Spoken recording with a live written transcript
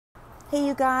Hey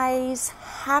you guys,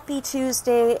 happy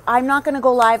Tuesday. I'm not going to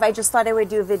go live. I just thought I would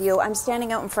do a video. I'm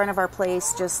standing out in front of our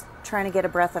place just trying to get a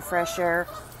breath of fresh air.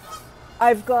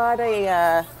 I've got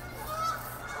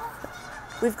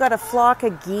we've got a flock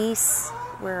of geese.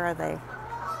 Where are they?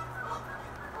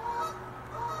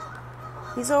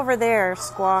 He's over there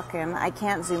squawking. I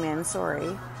can't zoom in,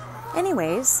 sorry.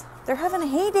 Anyways, they're having a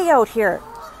heyday out here.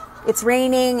 It's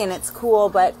raining and it's cool,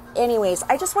 but anyways,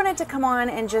 I just wanted to come on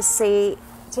and just say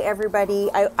to everybody,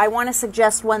 I want to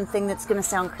suggest one thing that's going to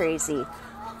sound crazy.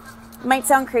 It might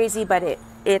sound crazy, but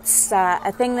it's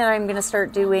a thing that I'm going to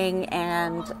start doing,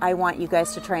 and I want you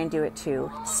guys to try and do it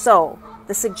too. So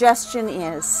the suggestion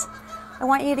is, I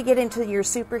want you to get into your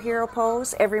superhero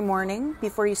pose every morning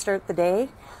before you start the day.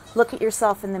 Look at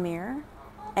yourself in the mirror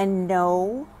and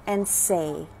know and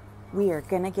say, we are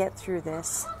going to get through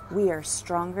this. We are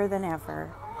stronger than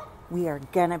ever. We are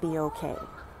going to be okay.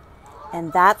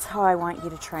 And that's how I want you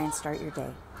to try and start your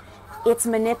day. It's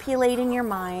manipulating your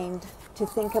mind to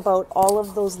think about all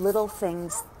of those little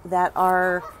things that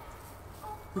are,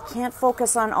 we can't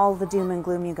focus on all the doom and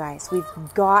gloom, you guys. We've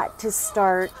got to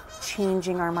start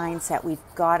changing our mindset. We've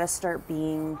got to start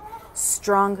being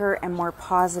stronger and more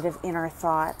positive in our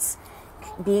thoughts.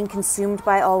 Being consumed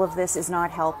by all of this is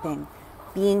not helping.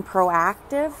 Being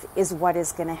proactive is what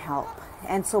is going to help.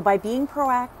 And so by being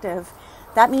proactive,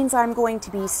 that means I'm going to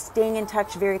be staying in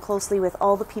touch very closely with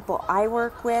all the people I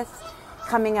work with,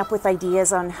 coming up with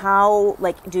ideas on how,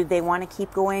 do they want to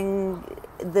keep going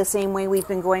the same way we've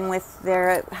been going with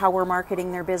how we're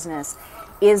marketing their business?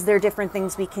 Is there different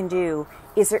things we can do?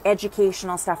 Is there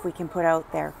educational stuff we can put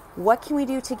out there? What can we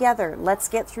do together? Let's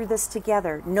get through this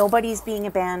together. Nobody's being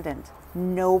abandoned.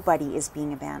 Nobody is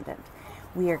being abandoned.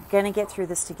 We are going to get through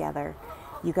this together.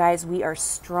 You guys, we are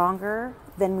stronger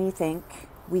than we think.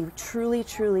 We truly,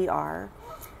 truly are.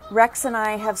 Rex and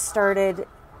I have started,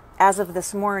 as of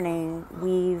this morning,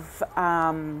 we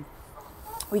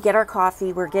get our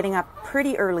coffee. We're getting up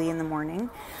pretty early in the morning.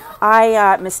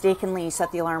 I mistakenly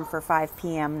set the alarm for 5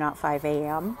 p.m., not 5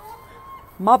 a.m.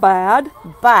 My bad.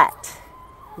 But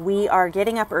we are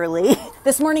getting up early.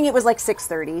 This morning it was like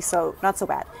 6:30, so not so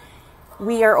bad.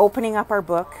 We are opening up our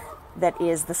book that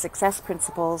is The Success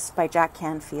Principles by Jack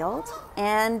Canfield.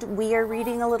 And we are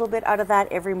reading a little bit out of that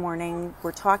every morning.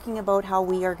 We're talking about how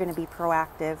we are going to be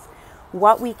proactive,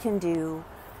 what we can do,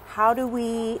 how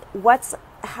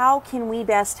can we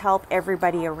best help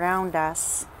everybody around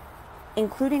us,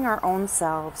 including our own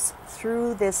selves,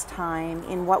 through this time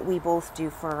in what we both do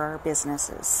for our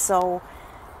businesses. So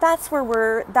that's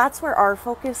where our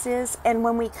focus is. And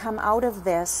when we come out of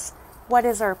this, what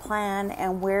is our plan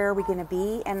and where are we going to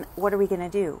be and what are we going to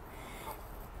do?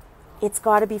 It's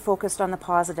got to be focused on the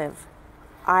positive.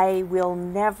 I will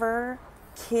never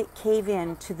cave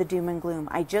in to the doom and gloom.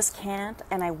 I just can't,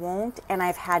 and I won't, and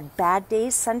I've had bad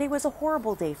days. Sunday was a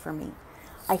horrible day for me.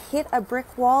 I hit a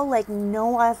brick wall like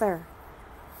no other.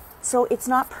 So it's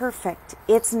not perfect.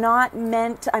 It's not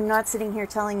meant, I'm not sitting here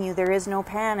telling you there is no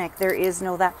panic, there is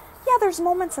no that. Yeah, there's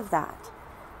moments of that.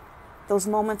 Those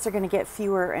moments are going to get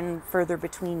fewer and further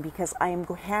between because I am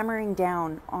hammering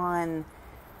down on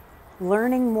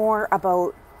learning more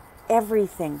about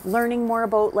everything, learning more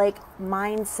about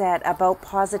mindset, about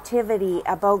positivity,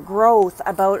 about growth,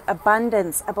 about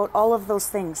abundance, about all of those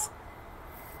things.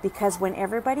 Because when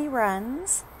everybody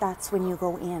runs, that's when you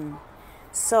go in.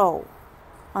 So,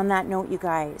 on that note, you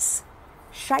guys,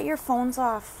 shut your phones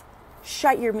off,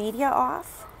 shut your media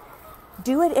off.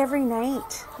 Do it every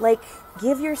night.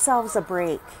 Give yourselves a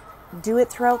break. Do it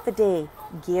throughout the day.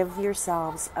 Give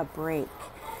yourselves a break.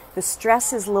 The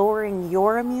stress is lowering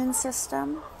your immune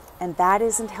system, and that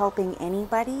isn't helping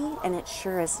anybody, and it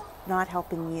sure is not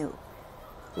helping you.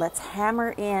 Let's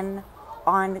hammer in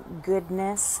on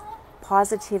goodness,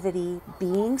 positivity,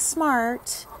 being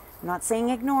smart. I'm not saying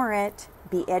ignore it.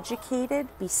 Be educated,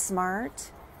 be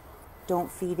smart. Don't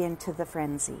feed into the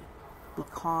frenzy. Be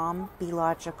calm, be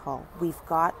logical. We've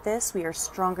got this. We are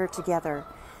stronger together.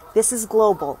 This is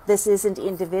global. This isn't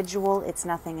individual. It's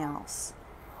nothing else.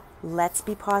 Let's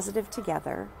be positive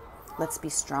together. Let's be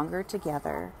stronger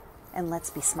together. And let's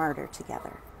be smarter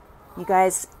together. You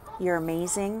guys, you're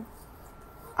amazing.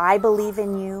 I believe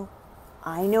in you.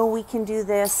 I know we can do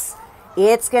this.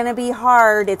 It's going to be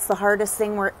hard. It's the hardest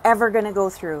thing we're ever going to go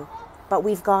through. But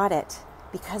we've got it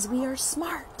because we are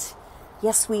smart.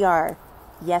 Yes, we are.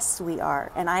 Yes, we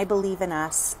are. And I believe in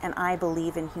us, and I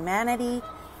believe in humanity.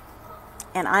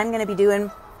 And I'm going to be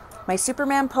doing my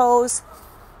Superman pose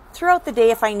throughout the day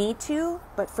if I need to,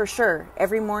 but for sure,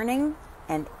 every morning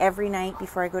and every night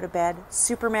before I go to bed,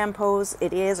 Superman pose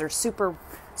it is, or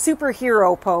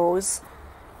superhero pose.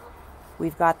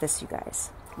 We've got this, you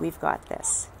guys. We've got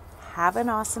this. Have an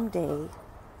awesome day,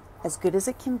 as good as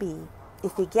it can be.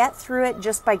 If you get through it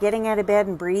just by getting out of bed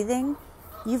and breathing,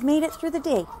 you've made it through the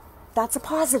day. That's a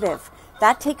positive.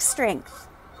 That takes strength.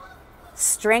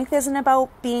 Strength isn't about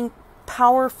being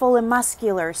powerful and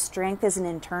muscular. Strength is an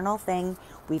internal thing.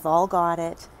 We've all got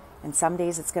it. And some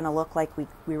days it's going to look like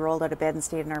we rolled out of bed and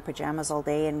stayed in our pajamas all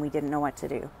day and we didn't know what to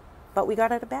do. But we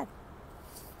got out of bed.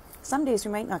 Some days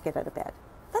we might not get out of bed.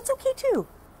 That's okay too.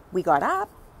 We got up.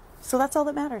 So that's all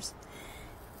that matters.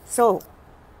 So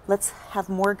let's have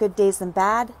more good days than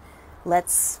bad.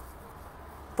 Let's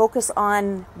focus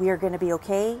on we are going to be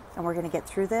okay and we're going to get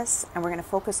through this, and we're going to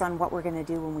focus on what we're going to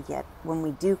do when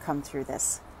we do come through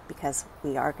this, because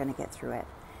we are going to get through it.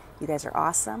 You guys are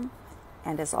awesome,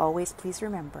 and as always, please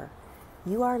remember,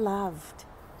 you are loved.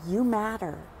 You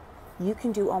matter. You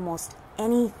can do almost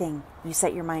anything you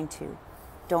set your mind to.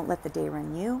 Don't let the day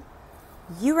run you.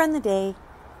 You run the day,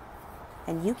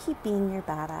 and you keep being your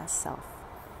badass self.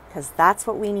 Because that's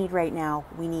what we need right now.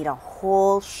 We need a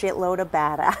whole shitload of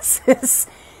badasses.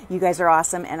 You guys are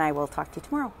awesome, and I will talk to you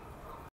tomorrow.